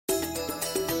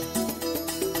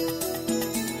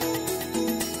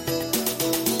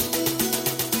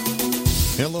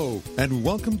Hello, and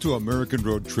welcome to American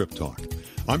Road Trip Talk.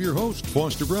 I'm your host,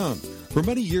 Foster Brown. For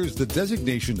many years, the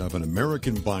designation of an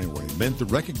American byway meant the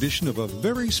recognition of a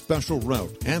very special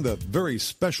route and a very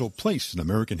special place in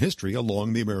American history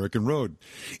along the American Road.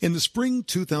 In the spring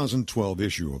 2012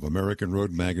 issue of American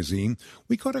Road magazine,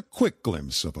 we caught a quick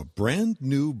glimpse of a brand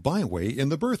new byway in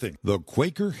the birthing, the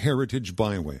Quaker Heritage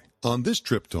Byway. On this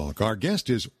Trip Talk, our guest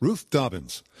is Ruth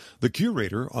Dobbins, the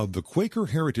curator of the Quaker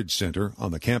Heritage Center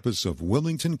on the campus of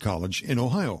Wilmington College in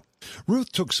Ohio.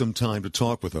 Ruth took some time to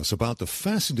talk with us about the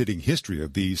fascinating history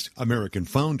of these American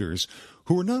founders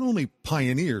who were not only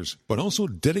pioneers, but also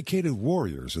dedicated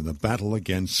warriors in the battle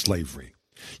against slavery.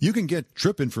 You can get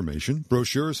trip information,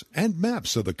 brochures, and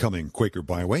maps of the coming Quaker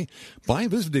Byway by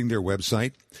visiting their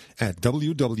website at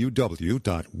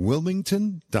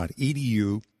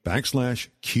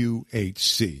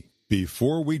www.wilmington.edu/QHC.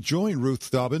 Before we join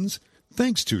Ruth Dobbins,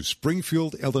 thanks to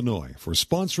Springfield, Illinois, for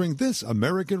sponsoring this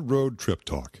American Road Trip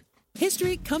Talk.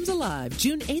 History comes alive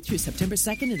June 8th through September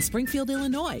 2nd in Springfield,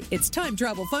 Illinois. It's time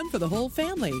travel fun for the whole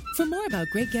family. For more about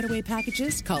great getaway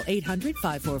packages, call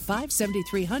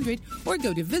 800-545-7300 or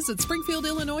go to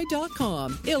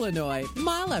visitspringfieldillinois.com. Illinois,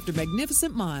 mile after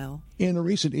magnificent mile. In a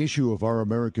recent issue of our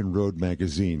American Road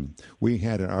magazine, we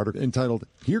had an article entitled,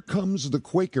 Here Comes the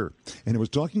Quaker, and it was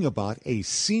talking about a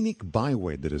scenic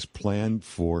byway that is planned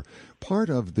for part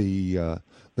of the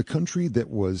country that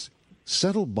was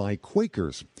settled by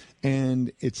Quakers,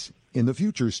 and it's in the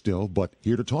future still, but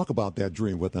here to talk about that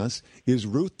dream with us is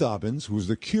Ruth Dobbins, who's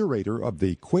the curator of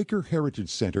the Quaker Heritage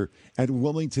Center at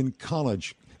Wilmington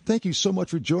College. Thank you so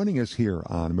much for joining us here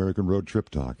on American Road Trip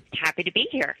Talk. Happy to be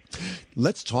here.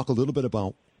 Let's talk a little bit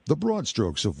about the broad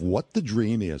strokes of what the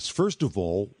dream is. First of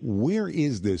all, where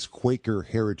is this Quaker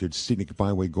Heritage Scenic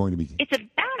Byway going to be? It's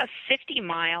about a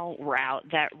 50-mile route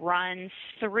that runs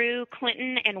through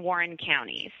Clinton and Warren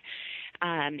counties.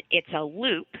 It's a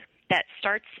loop that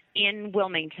starts in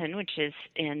Wilmington, which is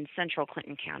in central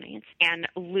Clinton County, and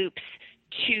loops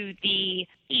to the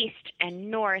east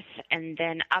and north and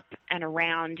then up and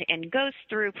around and goes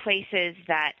through places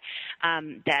that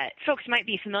that folks might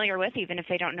be familiar with, even if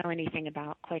they don't know anything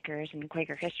about Quakers and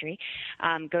Quaker history.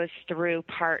 Goes through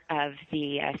part of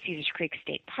the Cedars Creek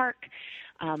State Park,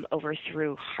 over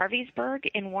through Harveysburg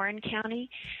in Warren County,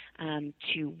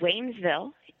 to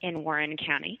Waynesville in Warren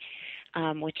County,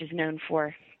 which is known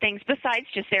for things besides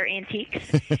just their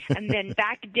antiques, and then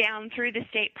back down through the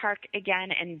state park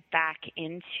again and back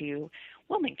into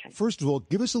Wilmington. First of all,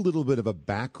 give us a little bit of a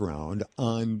background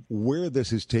on where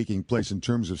this is taking place in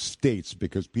terms of states,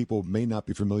 because people may not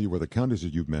be familiar with the counties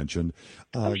that you've mentioned.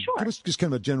 Sure. Give us just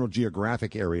kind of a general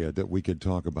geographic area that we could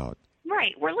talk about.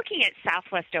 Right. We're looking at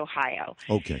southwest Ohio.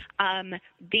 Okay.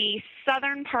 The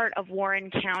southern part of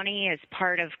Warren County is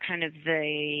part of kind of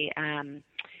the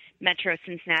Metro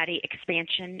Cincinnati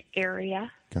expansion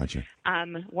area. Gotcha.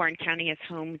 Warren County is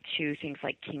home to things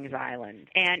like Kings Island.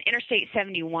 And Interstate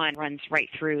 71 runs right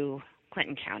through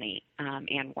Clinton County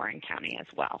and Warren County as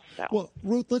well. So. Well,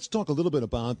 Ruth, let's talk a little bit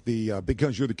about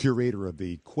because you're the curator of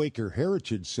the Quaker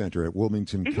Heritage Center at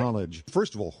Wilmington College.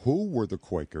 First of all, who were the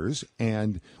Quakers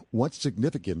and what's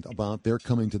significant about their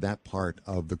coming to that part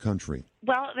of the country?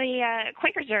 Well, the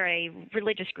Quakers are a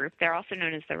religious group. They're also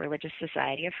known as the Religious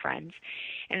Society of Friends,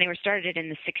 and they were started in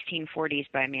the 1640s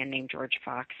by a man named George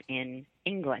Fox in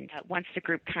England. Once the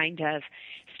group kind of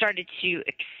started to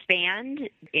expand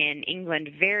in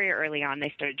England very early on,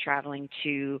 they started traveling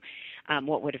to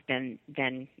what would have been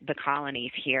then the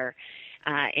colonies here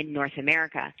in North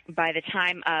America. By the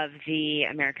time of the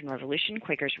American Revolution,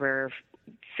 Quakers were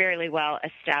fairly well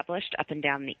established up and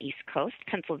down the East Coast.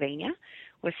 Pennsylvania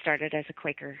was started as a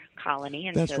Quaker colony,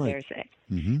 and That's so right.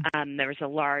 there was a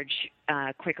large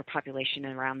Quaker population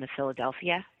around the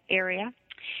Philadelphia area.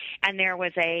 And there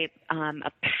was a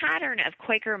pattern of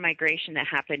Quaker migration that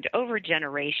happened over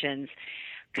generations,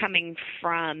 coming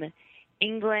from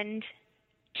England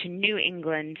to New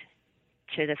England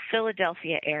to the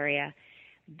Philadelphia area,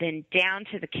 then down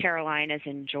to the Carolinas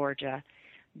and Georgia,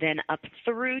 then up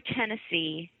through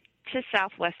Tennessee to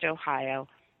southwest Ohio,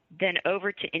 then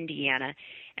over to Indiana,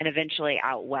 and eventually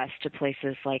out west to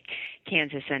places like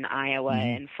Kansas and Iowa,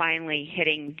 and finally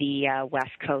hitting the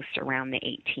West Coast around the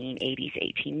 1880s,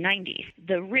 1890s.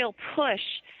 The real push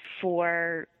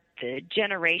for the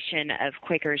generation of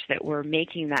Quakers that were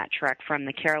making that trek from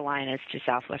the Carolinas to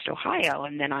southwest Ohio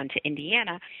and then on to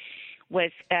Indiana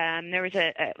was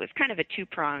it was kind of a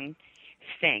two-pronged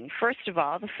thing. First of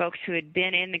all, the folks who had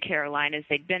been in the Carolinas,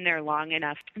 they'd been there long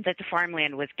enough that the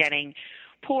farmland was getting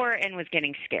poor and was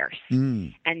getting scarce.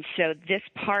 And so this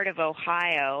part of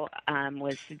Ohio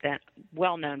was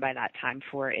well known by that time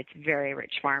for its very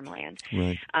rich farmland.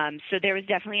 Right. So there was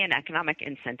definitely an economic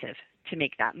incentive to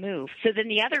make that move. So then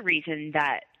the other reason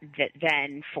that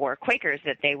then for Quakers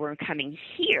that they were coming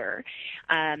here,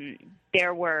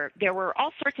 there were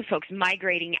all sorts of folks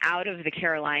migrating out of the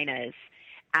Carolinas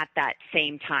at that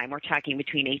same time. We're talking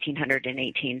between 1800 and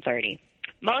 1830.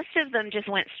 Most of them just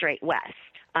went straight west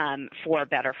for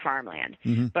better farmland.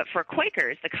 But for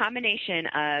Quakers, the combination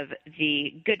of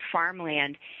the good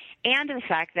farmland and the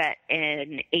fact that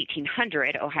in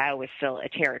 1800, Ohio was still a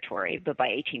territory, but by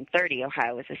 1830,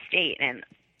 Ohio was a state. And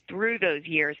through those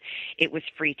years, it was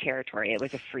free territory. It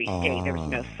was a free state. There was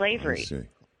no slavery.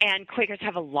 And Quakers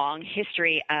have a long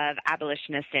history of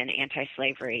abolitionist and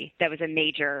anti-slavery. That was a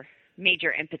major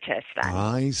impetus then.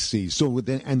 I see. So,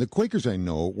 and the Quakers, I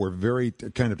know, were very,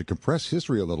 kind of to compress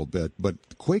history a little bit, but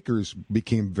Quakers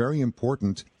became very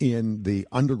important in the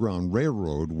Underground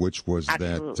Railroad, which was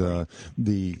that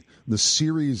the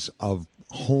series of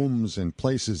homes and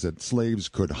places that slaves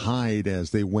could hide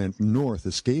as they went north,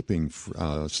 escaping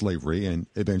slavery, and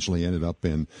eventually ended up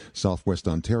in southwest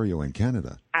Ontario and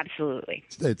Canada. Absolutely.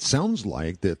 It sounds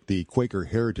like that the Quaker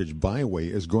Heritage Byway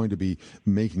is going to be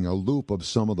making a loop of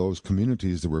some of those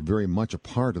communities that were very much a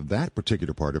part of that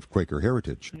particular part of Quaker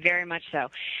heritage. Very much so.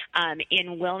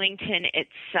 In Wilmington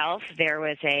itself, there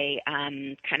was a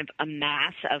kind of a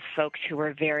mass of folks who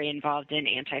were very involved in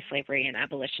anti-slavery and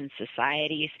abolition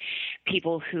societies,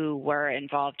 people who were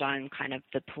involved on kind of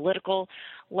the political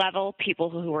level, people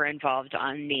who were involved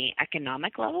on the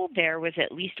economic level. There was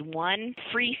at least one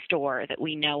free store that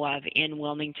we know of in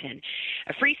Wilmington.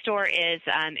 A free store is,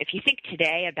 if you think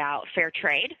today about fair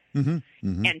trade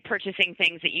and purchasing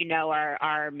things that you know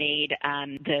are made,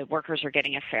 the workers are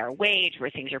getting a fair wage, where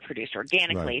things are produced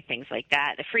organically, things like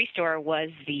that. The free store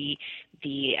was the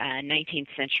 19th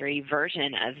century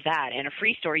version of that. In a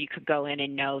free store, you could go in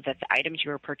and know that the items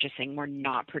you were purchasing were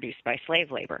not produced by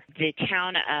slave labor. The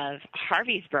town of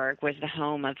Harveysburg was the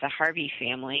home of the Harvey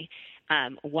family,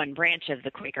 one branch of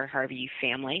the Quaker Harvey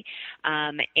family.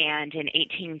 And in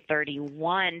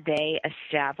 1831, they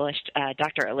established,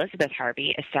 Dr. Elizabeth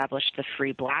Harvey established the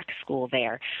Free Black School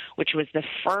there, which was the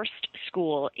first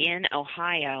school in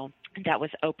Ohio that was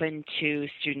open to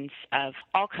students of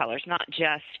all colors, not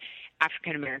just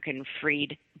African-American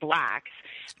freed blacks,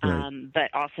 but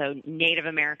also Native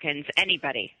Americans,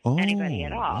 anybody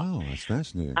at all. Wow, that's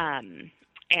fascinating.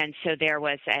 And so there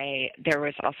was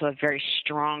also a very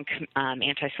strong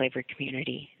anti-slavery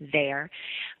community there.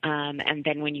 And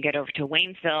then when you get over to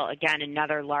Waynesville, again,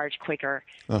 another large Quaker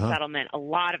settlement, a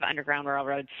lot of Underground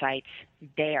Railroad sites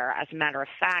there. As a matter of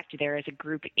fact, there is a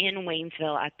group in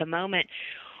Waynesville at the moment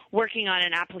working on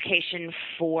an application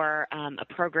for a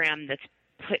program that's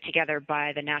put together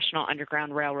by the National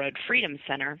Underground Railroad Freedom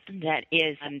Center that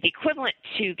is the equivalent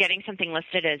to getting something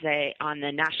listed as on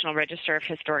the National Register of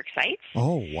Historic Sites.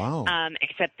 Oh, wow.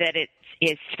 Except that it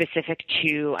is specific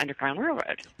to Underground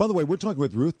Railroad. By the way, we're talking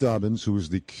with Ruth Dobbins, who is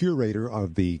the curator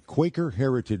of the Quaker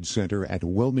Heritage Center at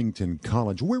Wilmington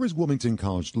College. Where is Wilmington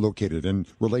College located in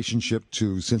relationship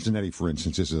to Cincinnati, for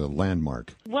instance? This is a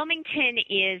landmark. Wilmington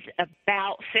is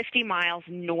about 50 miles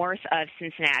north of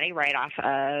Cincinnati, right off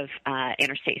of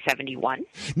Interstate 71.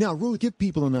 Now, Ruth, give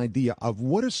people an idea of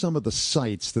what are some of the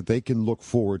sites that they can look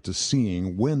forward to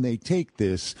seeing when they take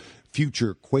this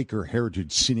future Quaker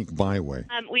Heritage Scenic Byway.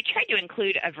 We tried to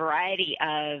include a variety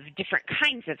of different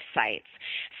kinds of sites.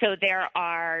 So there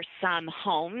are some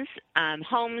homes.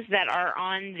 Homes that are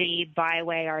on the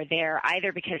byway are there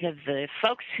either because of the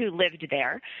folks who lived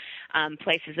there,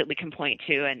 places that we can point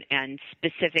to, and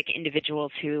specific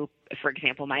individuals who, for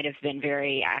example, might have been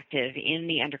very active in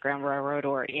the Underground Railroad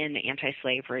or in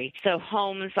anti-slavery. So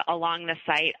homes along the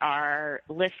site are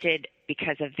listed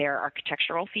because of their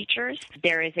architectural features.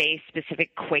 There is a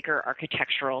specific Quaker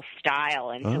architectural style,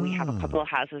 and so we have a couple of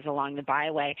houses along the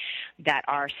byway that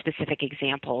are specific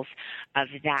examples of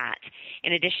that.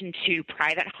 In addition to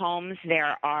private homes,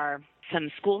 there are some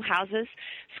schoolhouses,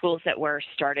 schools that were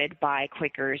started by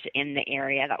Quakers in the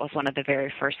area. That was one of the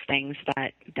very first things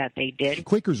that they did.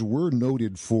 Quakers were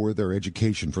noted for their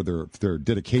education, for their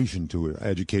dedication to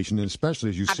education, and especially,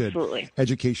 as you said,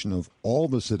 education of all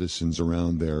the citizens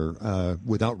around there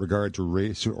without regard to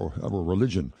race or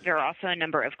religion. There are also a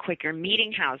number of Quaker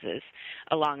meeting houses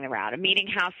along the route. A meeting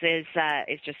house is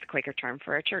just the Quaker term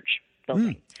for a church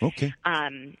building. Okay.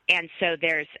 And so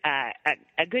there's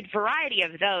a good variety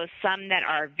of those, some that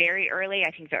are very early.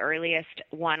 I think the earliest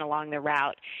one along the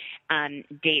route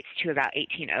dates to about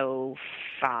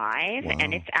 1805,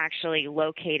 and it's actually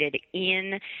located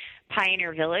in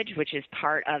Pioneer Village, which is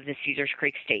part of the Caesars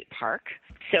Creek State Park.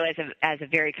 So as a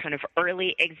very kind of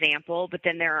early example, but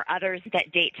then there are others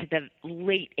that date to the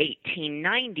late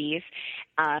 1890s,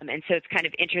 and so it's kind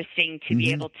of interesting to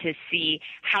be able to see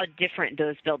how different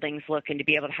those buildings look and to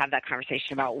be able to have that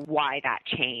conversation about why that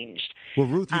changed. Well,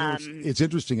 Ruth, it's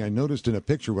interesting. I noticed in a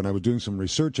picture when I was doing some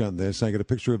research on this, I got a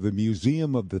picture of the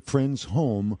Museum of the Friends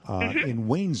Home in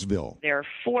Waynesville. There are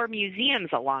 4 museums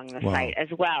along the site as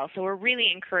well, so we're really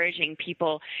encouraging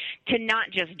people to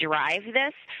not just drive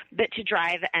this, but to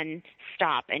drive and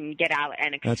stop and get out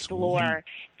and explore,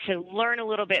 to learn a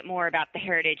little bit more about the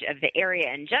heritage of the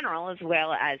area in general, as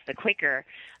well as the Quaker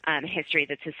history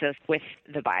that's associated with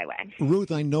the Byway.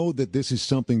 Ruth, I know that this is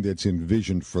something that's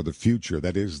envisioned for the future.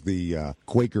 That is the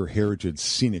Quaker Heritage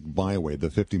Scenic Byway, the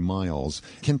 50 miles.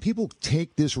 Can people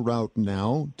take this route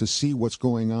now to see what's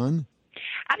going on?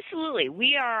 Absolutely.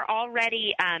 We are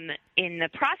already in the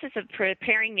process of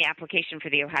preparing the application for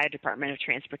the Ohio Department of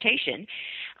Transportation.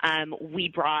 We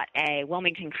brought a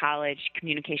Wilmington College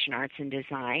Communication Arts and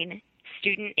Design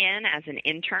student in as an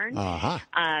intern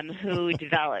who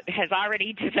has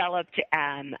already developed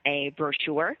a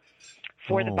brochure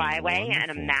for the Byway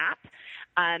and a map.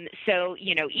 So,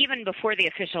 even before the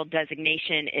official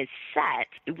designation is set,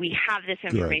 we have this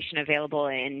information available,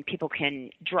 and people can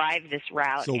drive this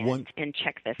route and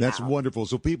check this out. That's wonderful.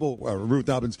 So people, Ruth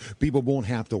Dobbins, people won't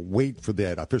have to wait for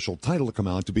that official title to come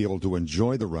out to be able to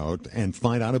enjoy the route and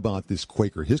find out about this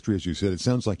Quaker history, as you said. It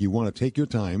sounds like you want to take your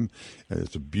time.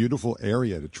 It's a beautiful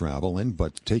area to travel in,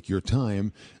 but take your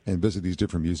time and visit these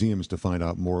different museums to find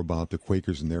out more about the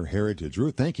Quakers and their heritage.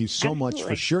 Ruth, thank you so much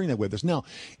for sharing that with us. Now,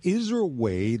 is there a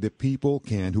way that people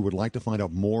who would like to find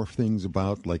out more things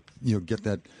about, get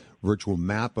that virtual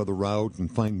map of the route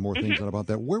and find more things out about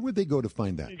that, where would they go to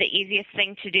find that? The easiest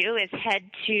thing to do is head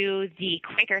to the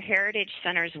Quaker Heritage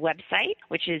Center's website,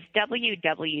 which is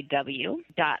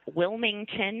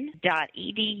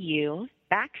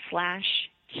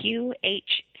www.wilmington.edu/QHC,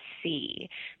 the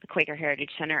Quaker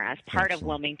Heritage Center, as part of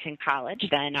Wilmington College.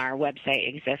 Then our website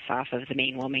exists off of the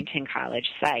main Wilmington College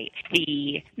site.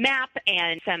 The map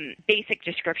and some basic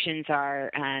descriptions are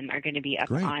going to be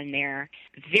up on there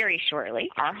very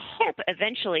shortly. Our hope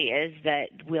eventually is that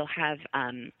we'll have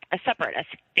a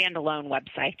standalone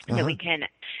website that we can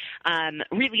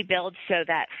really build so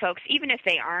that folks, even if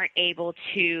they aren't able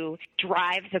to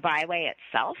drive the Byway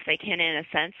itself, they can, in a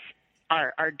sense,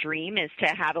 our dream is to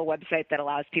have a website that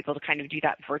allows people to kind of do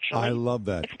that virtually. I love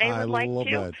that. If they would like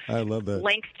to. I love that.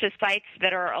 Links to sites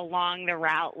that are along the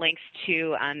route, links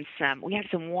to we have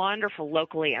some wonderful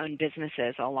locally owned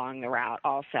businesses along the route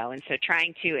also. And so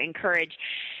trying to encourage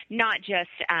not just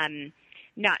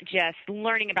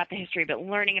learning about the history, but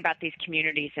learning about these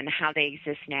communities and how they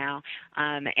exist now,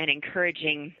 and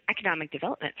encouraging economic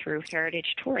development through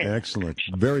heritage tourism. Excellent.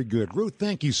 Very good. Ruth,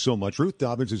 thank you so much. Ruth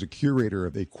Dobbins is a curator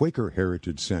of the Quaker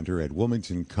Heritage Center at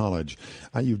Wilmington College.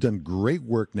 You've done great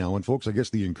work now. And, folks, I guess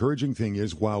the encouraging thing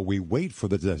is while we wait for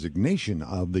the designation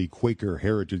of the Quaker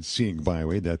Heritage Scenic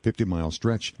Byway, that 50-mile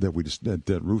stretch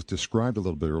that Ruth described a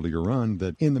little bit earlier on,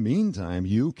 that in the meantime,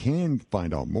 you can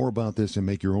find out more about this and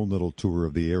make your own little tour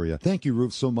of the area. Thank you,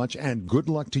 Ruth, so much, and good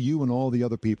luck to you and all the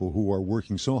other people who are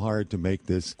working so hard to make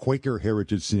this Quaker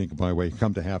Heritage Scenic Byway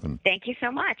come to happen. Thank you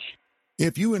so much.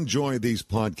 If you enjoy these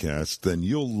podcasts, then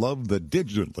you'll love the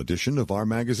digital edition of our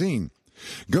magazine.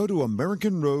 Go to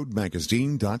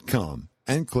AmericanRoadMagazine.com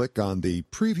and click on the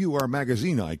Preview Our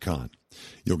Magazine icon.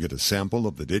 You'll get a sample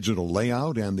of the digital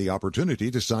layout and the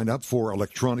opportunity to sign up for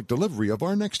electronic delivery of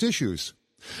our next issues.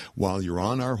 While you're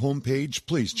on our homepage,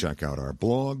 please check out our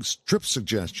blogs, trip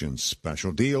suggestions,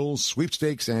 special deals,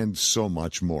 sweepstakes, and so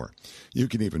much more. You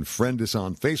can even friend us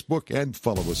on Facebook and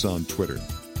follow us on Twitter.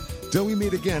 Till we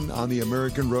meet again on the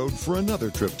American Road for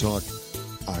another Trip Talk,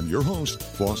 I'm your host,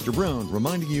 Foster Brown,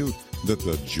 reminding you that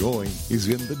the joy is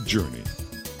in the journey.